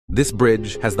This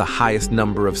bridge has the highest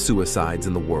number of suicides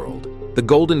in the world. The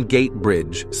Golden Gate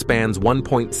Bridge spans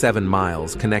 1.7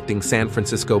 miles connecting San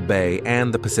Francisco Bay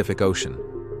and the Pacific Ocean.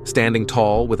 Standing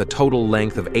tall with a total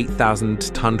length of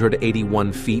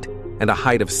 8,181 feet and a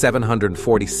height of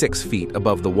 746 feet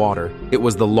above the water, it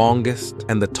was the longest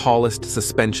and the tallest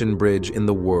suspension bridge in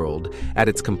the world at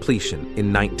its completion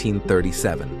in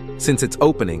 1937. Since its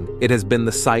opening, it has been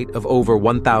the site of over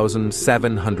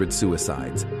 1,700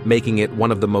 suicides, making it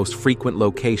one of the most frequent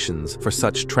locations for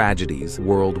such tragedies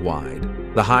worldwide.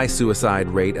 The high suicide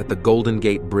rate at the Golden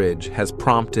Gate Bridge has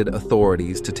prompted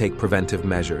authorities to take preventive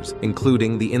measures,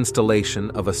 including the installation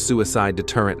of a suicide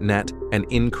deterrent net and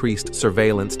increased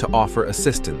surveillance to offer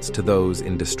assistance to those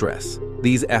in distress.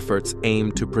 These efforts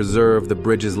aim to preserve the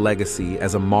bridge's legacy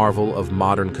as a marvel of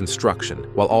modern construction,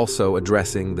 while also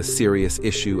addressing the serious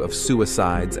issue of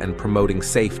suicides and promoting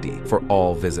safety for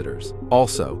all visitors.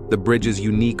 Also, the bridge's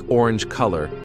unique orange color